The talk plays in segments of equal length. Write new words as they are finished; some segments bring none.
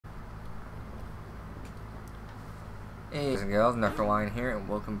Hey guys and gals, Necroline here, and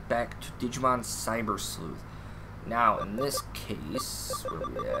welcome back to Digimon Cyber Sleuth. Now, in this case,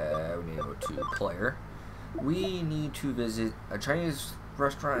 where we need to go to player, we need to visit a Chinese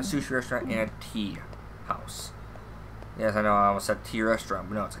restaurant, a sushi restaurant, and a tea house. Yes, I know I almost said tea restaurant,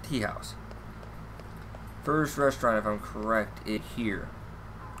 but no, it's a tea house. First restaurant, if I'm correct, is here.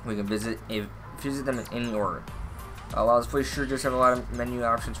 We can visit them in any order. A lot of this place sure does have a lot of menu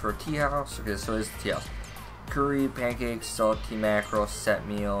options for a tea house. Okay, so it's the tea house. Curry, pancakes, salty mackerel, set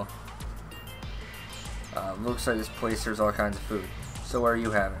meal. Looks like this place serves all kinds of food. So what are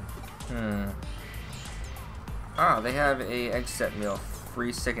you having? They have a egg set meal,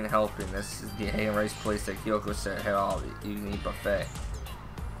 free second helping. This is the egg and rice place that Kyoko said had all the you can eat buffet.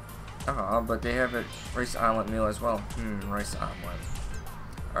 But they have a rice omelet meal as well. Rice omelet.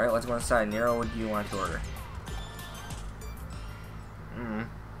 Alright, let's go inside. Nero, what do you want to order?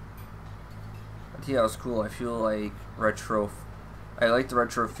 Tea house cool. I feel like retro. I like the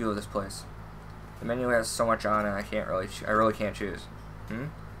retro feel of this place. The menu has so much on it. I really can't choose.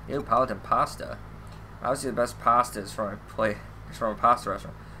 Neapolitan pasta. Obviously, the best pasta is from a pasta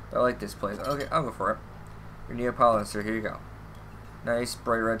restaurant. But I like this place. Okay, I'll go for it. Your Neapolitan, sir. Here you go. Nice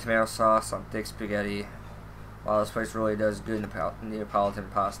bright red tomato sauce on thick spaghetti. Wow, this place really does good Neapolitan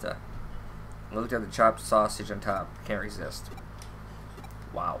pasta. I looked at the chopped sausage on top. Can't resist.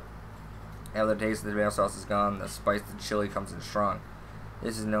 Wow. Now the taste of the tomato sauce is gone, the spice of the chili comes in strong.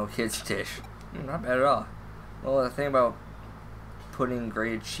 This is no kid's dish. Not bad at all. Well, the thing about putting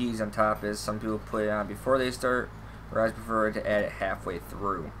grated cheese on top is some people put it on before they start, whereas I prefer to add it halfway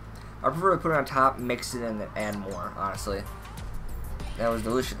through. I prefer to put it on top, mix it in, and then add more, honestly. That was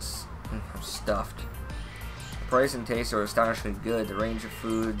delicious. I'm stuffed. The price and taste are astonishingly good. The range of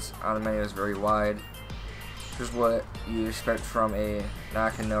foods on the menu is very wide. Here's what you expect from a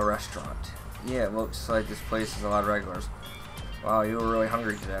Nakano restaurant. Yeah, it looks like this place has a lot of regulars. Wow, you were really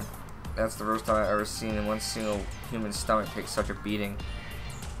hungry today. That's the first time I've ever seen one single human stomach take such a beating.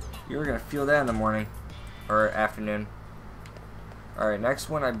 You're gonna feel that in the morning. Or afternoon. Alright, next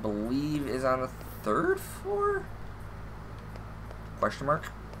one I believe is on the 3rd floor? Question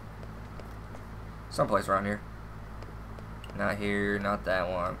mark? Someplace around here. Not here, not that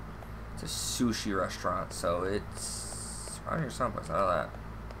one. It's a sushi restaurant, so it's around here someplace. I know that.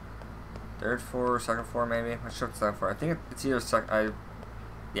 3rd floor, 2nd floor, maybe. I'm not sure if it's 2nd floor. I think it's either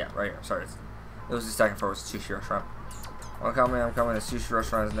yeah, right here. Sorry, it was the 2nd floor. It was a sushi restaurant. I'm coming. The sushi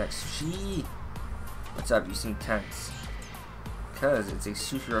restaurant is next. Gee, what's up? You seem tense. Because it's a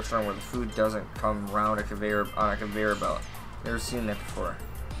sushi restaurant where the food doesn't come around a conveyor belt. Never seen that before.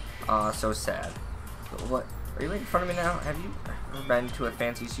 So sad. But what? Are you making fun of me now? Have you ever been to a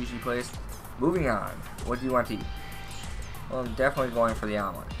fancy sushi place? Moving on. What do you want to eat? Well, I'm definitely going for the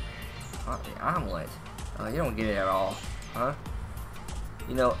omelet. The omelet? You don't get it at all. Huh?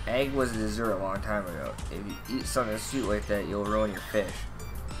 You know, egg was a dessert a long time ago. If you eat something sweet like that, you'll ruin your fish.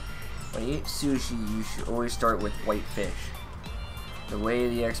 When you eat sushi, you should always start with white fish. The way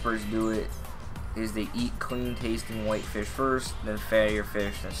the experts do it is they eat clean tasting white fish first, then fattier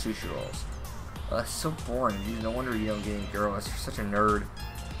fish, then sushi rolls. That's so boring, dude. No wonder you don't get any girls. You're such a nerd.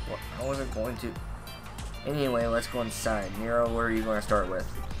 Well, I wasn't going to. Anyway, let's go inside. Nero, what are you going to start with?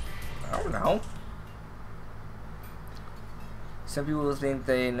 I don't know. Some people think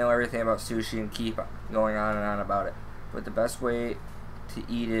they know everything about sushi and keep going on and on about it. But the best way to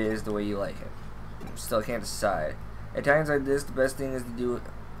eat it is the way you like it. Still can't decide. At times like this, the best thing is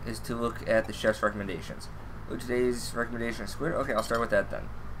to look at the chef's recommendations. Look, today's recommendation is squid. Okay, I'll start with that then.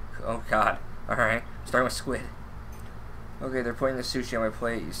 Oh God. Alright, starting with squid. Okay, they're putting the sushi on my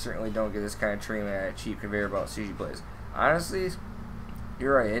plate. You certainly don't get this kind of treatment at a cheap conveyor belt sushi place. Honestly,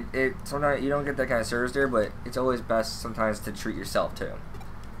 you're right. Sometimes you don't get that kind of service there, but it's always best sometimes to treat yourself too.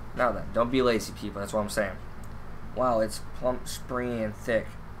 Now then, don't be lazy, people. That's what I'm saying. Wow, it's plump, springy, and thick.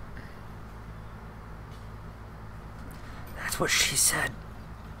 That's what she said.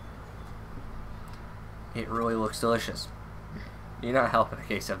 It really looks delicious. You're not helping the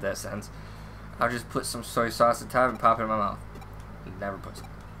case of that sense. I'll just put some soy sauce on top and pop it in my mouth. Never put some.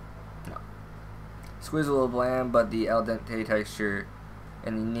 No. Squid's a little bland, but the al dente texture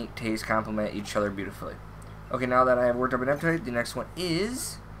and the unique taste complement each other beautifully. Okay, now that I have worked up an appetite, the next one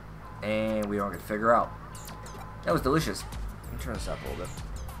is... And we don't get to figure out. That was delicious. Let me turn this up a little bit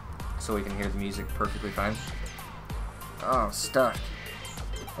so we can hear the music perfectly fine. Oh, stuffed.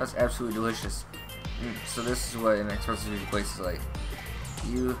 That's absolutely delicious. So this is what an expensive sushi place is like.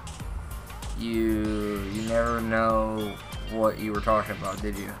 You never know what you were talking about,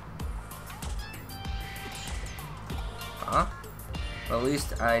 did you? Huh? Well, at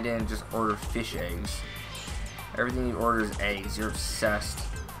least I didn't just order fish eggs. Everything you order is eggs. You're obsessed.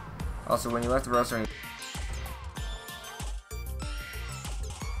 Also, when you left the restaurant,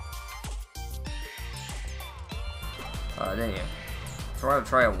 didn't you? So I want to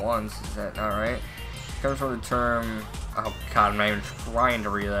try it once. Is that not right? It comes from the term. Oh God, I'm not even trying to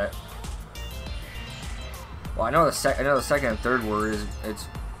read that. Well, I know the second and third word is. It's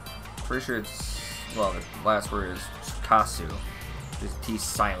pretty sure it's. Well, the last word is kasu. Is T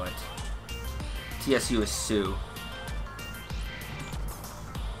silent. TSU is Sue.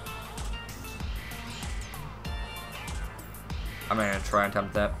 I'm not gonna try and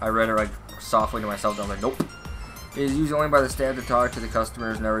attempt that. I read it like softly to myself. And I was like, nope. It is used only by the staff to talk to the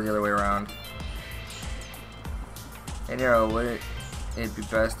customers, never the other way around. And you know, would it be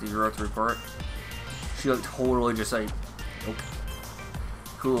best if you wrote the report? She looked totally just like, nope.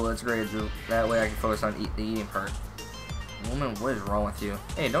 Cool, that's great. That way I can focus on the eating part. Woman, what is wrong with you?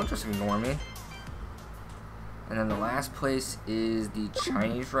 Hey, don't just ignore me. And then the last place is the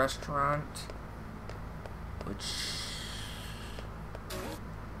Chinese restaurant, which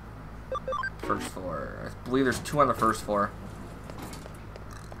first floor. I believe there's 2 on the first floor.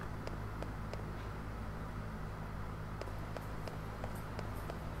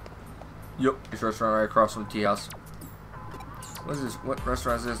 Yep, this restaurant right across from the tea house. What is this? What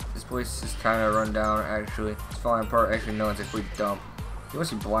restaurant is this? This place is kind of run down, actually. It's falling apart. Actually, no, it's a complete dump. You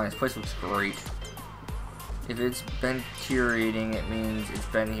must be blind. This place looks great. If it's been deteriorating, it means it's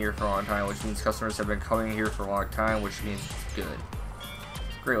been here for a long time, which means customers have been coming here for a long time, which means it's good.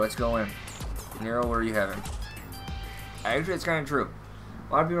 Great, let's go in. Nero, what are you having? Actually, it's kind of true.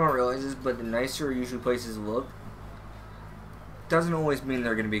 A lot of people don't realize this, but the nicer usually places look doesn't always mean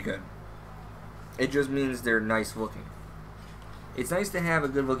they're going to be good. It just means they're nice looking. It's nice to have a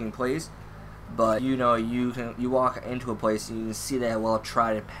good looking place, but you know, you walk into a place and you can see that well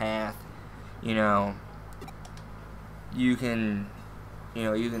trodden path. You know, you can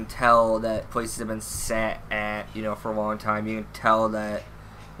tell that places have been sat at, you know, for a long time. You can tell that,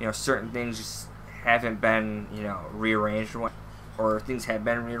 you know, certain things just haven't been, you know, rearranged, or things have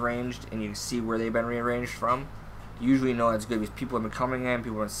been rearranged, and you can see where they've been rearranged from. You usually know that's good because people have been coming in,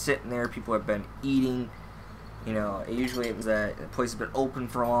 people have been sitting there, people have been eating. You know, usually it was that the place has been open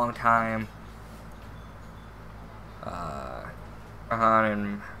for a long time.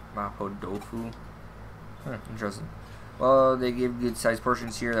 And Mapo Tofu. Interesting. Well, they give good sized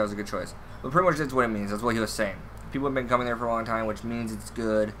portions here. That was a good choice. But pretty much that's what it means. That's what he was saying. People have been coming there for a long time, which means it's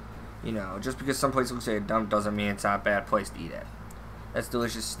good. You know, just because some place looks like a dump doesn't mean it's not a bad place to eat at. That's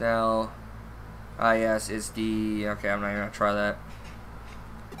delicious smell. Ah, yes, it's the... Okay, I'm not even going to try that.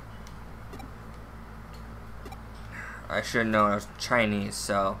 I should have known it was Chinese,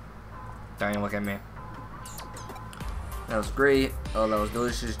 so don't even look at me. That was great. Oh, that was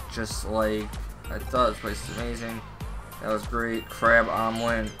delicious, just like I thought. This place is amazing. That was great. Crab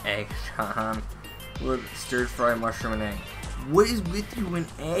omelet and egg John with stir fried mushroom and egg. What is with you and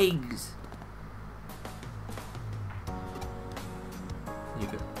eggs?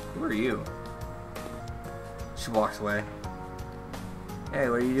 Who are you? She walks away. Hey,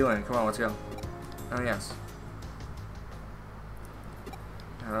 what are you doing? Come on, let's go. Oh, yes.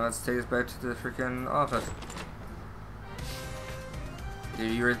 Let's take us back to the freaking office.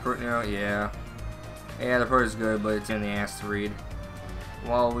 Did you read the report now? Yeah. Yeah, the report is good, but it's in the ass to read.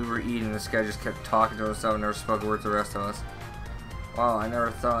 While we were eating, this guy just kept talking to himself and never spoke a word to the rest of us. Wow, I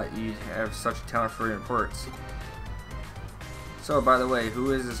never thought you'd have such a talent for reading reports. So, by the way,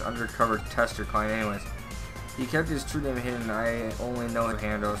 who is this undercover tester client anyways? He kept his true name hidden. I only know his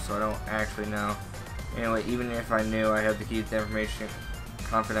handle, so I don't actually know. Anyway, even if I knew, I had to keep the information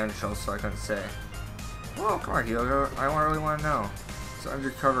confidential, so I couldn't say. Whoa, come on, Hyogo. I really want to know. It's an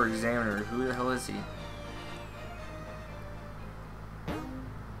undercover examiner. Who the hell is he?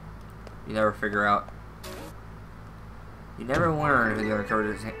 You never figure out. You never learn who the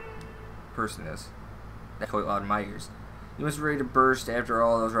undercover person is. That's quite loud in my ears. You must be ready to burst after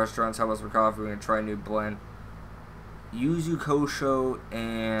all those restaurants. Help us for coffee. We're going to try a new blend. Yuzu kosho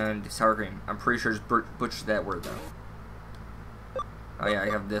and sour cream. I'm pretty sure I just butchered that word, though. Oh, yeah, I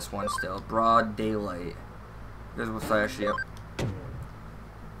have this one still. Broad daylight. Visible flash, yep.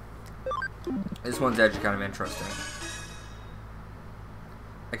 This one's actually kind of interesting.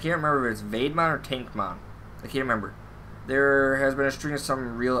 I can't remember if it's Vademon or Tankmon. I can't remember. There has been a string of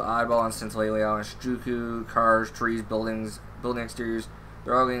some real oddball incidents lately out in Shinjuku. Cars, trees, building exteriors.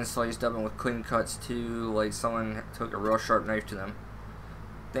 They're all getting sliced up and with clean cuts too, like someone took a real sharp knife to them.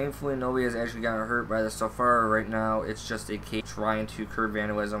 Thankfully, nobody has actually gotten hurt by this so far. Right now, it's just a case trying to curb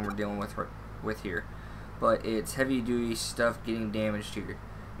vandalism we're dealing with here. But it's heavy-duty stuff getting damaged here.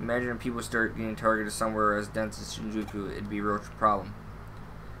 Imagine if people start getting targeted somewhere as dense as Shinjuku, it'd be a real problem.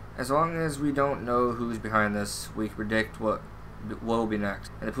 As long as we don't know who's behind this, we can predict what will be next.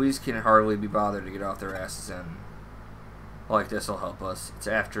 And the police can hardly be bothered to get off their asses, and like this will help us. It's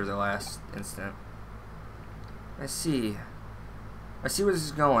after the last incident. I see where this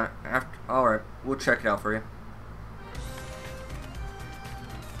is going. Alright, we'll check it out for you.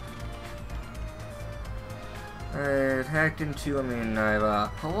 I've hacked into,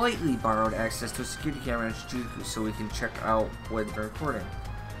 I've politely borrowed access to a security camera in Shinjuku so we can check out what they're recording.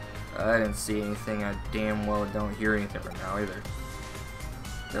 I didn't see anything. I damn well don't hear anything right now either.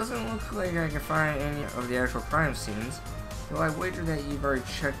 Doesn't look like I can find any of the actual crime scenes, though I wager that you've already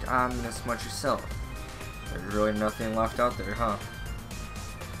checked on this much yourself. There's really nothing left out there, huh?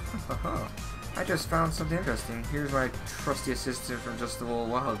 I just found something interesting. Here's my trusty assistant from just a little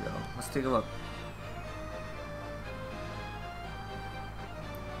while ago. Let's take a look.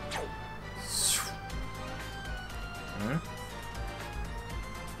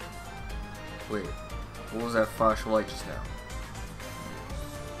 Wait, what was that flash of light just now?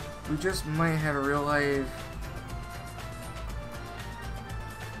 We just might have a real life...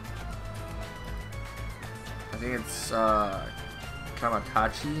 I think it's, Kamatachi? I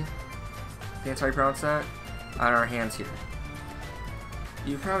think that's how you pronounce that? On our hands here.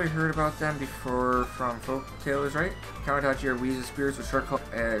 You've probably heard about them before from folk tales, right? Kamatachi are weasel spirits with sharp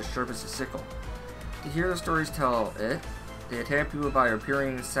as sharp as a sickle. To hear the stories tell it, they attack people by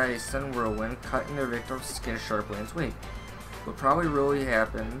appearing inside a sudden whirlwind, cutting their victim's skin sharply in its wake. What probably really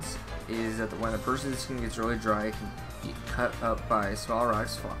happens is that when the person's skin gets really dry, it can be cut up by small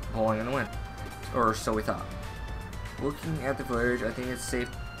rocks falling in the wind. Or so we thought. Looking at the footage, I think it's safe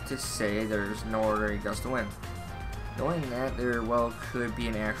to say there's no ordinary gust of wind. Knowing that, there well could be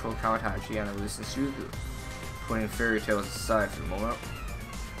an actual Kamatachi on the loose in Shinjuku. Putting fairy tales aside for the moment,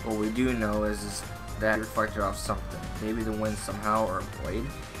 what we do know is that reflected off something. Maybe the wind somehow, or a blade.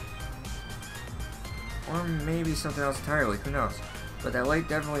 Or maybe something else entirely, who knows. But that light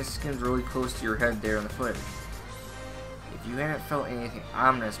definitely skins really close to your head there in the footage. If you hadn't felt anything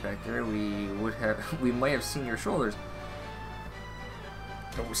ominous back there, we might have seen your shoulders.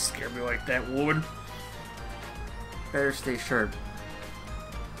 Don't scare me like that, woman. Better stay sharp.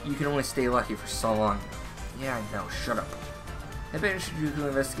 You can only stay lucky for so long. Yeah, I know, shut up. Head back to Shinjuku to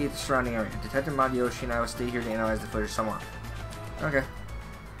investigate the surrounding area. Detective Madioshi and I will stay here to analyze the footage somewhere. Okay.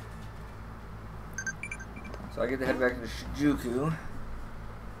 So I get to head back to Shinjuku.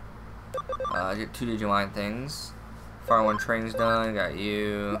 Get 2 Digimon things. Fire 1 training's done. Got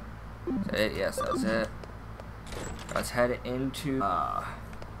you. Is that it? Yes, that's it. Let's head into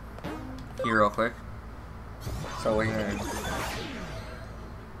here real quick. So we're gonna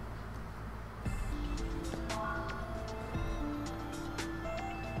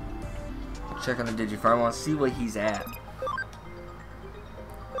check on the Digifarm. I want to see what he's at.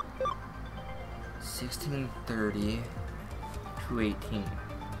 1630 to 18.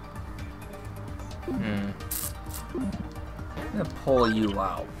 I'm gonna pull you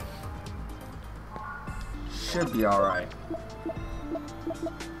out. Should be alright.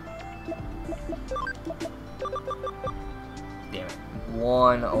 Damn it.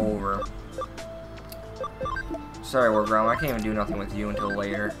 1 over. Sorry, Warground, I can't even do nothing with you until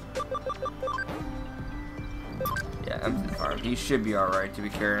later. Yeah, empty the farm. He should be alright to be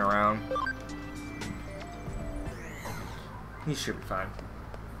carrying around. He should be fine.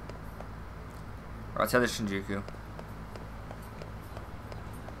 Let's head to Shinjuku.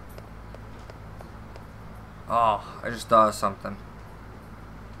 Oh, I just thought of something.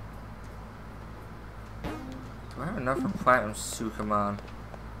 Do I have enough for Platinum Sukamon?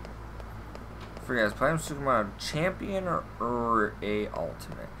 I forget, is Platinum Sukamon a champion or a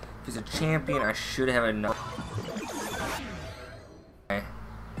ultimate? If he's a champion, I should have enough. Okay.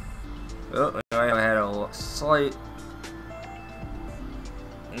 Oh, I had a slight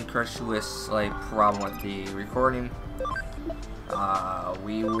incredulous problem with the recording. I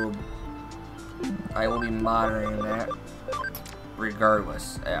will be monitoring that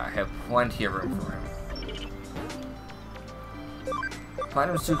regardless. I have plenty of room for him.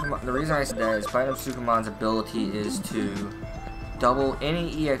 Platinum Sukamon, the reason I said that is Platinum Sukamon's ability is to double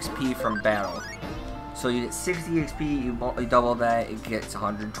any EXP from battle. So you get 60 EXP, you double that, it gets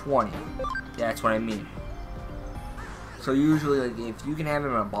 120. That's what I mean. So usually, if you can have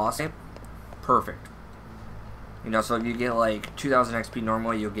him in a boss fight, perfect. You know, so if you get 2,000 XP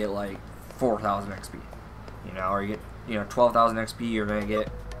normally, you'll get 4,000 XP. You know, or you get 12,000 XP, you're gonna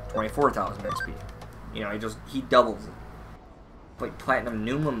get 24,000 XP. You know, he doubles it. Like Platinum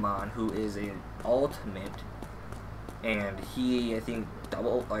Numamon, who is an ultimate, and he, I think,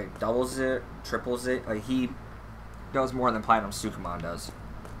 doubles it, triples it. Like, he does more than Platinum Sukamon does.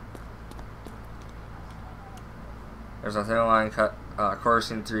 There's a thin line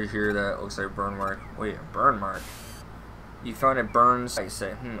coursing through here that looks like a burn mark. Wait, a burn mark? You found it burns. I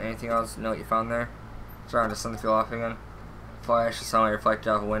say, anything else? No, you found there? Sorry, does something feel off again? Flash, the sunlight reflected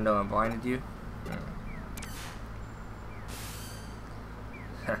off a window and blinded you?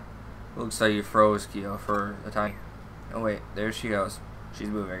 Looks like you froze, Kyo, for a time. Oh wait, there she goes. She's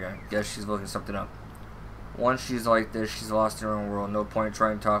moving again. Guess she's looking something up. Once she's like this, she's lost in her own world. No point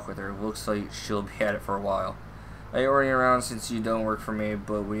trying to talk with her. Looks like she'll be at it for a while. I ain't running around since you don't work for me,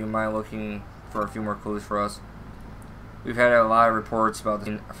 but would you mind looking for a few more clues for us? We've had a lot of reports about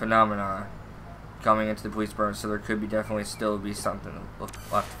the phenomena coming into the police department, so there could be definitely still be something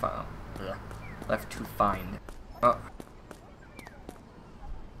left to find. Oh.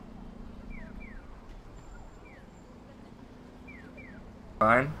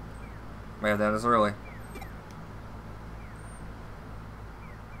 Fine. Man, that is early.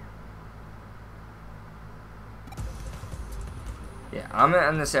 Yeah, I'm gonna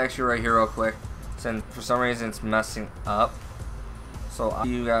end this actually right here real quick, since for some reason it's messing up. So I'll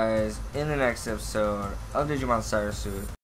see you guys in the next episode of Digimon Cyber Sleuth.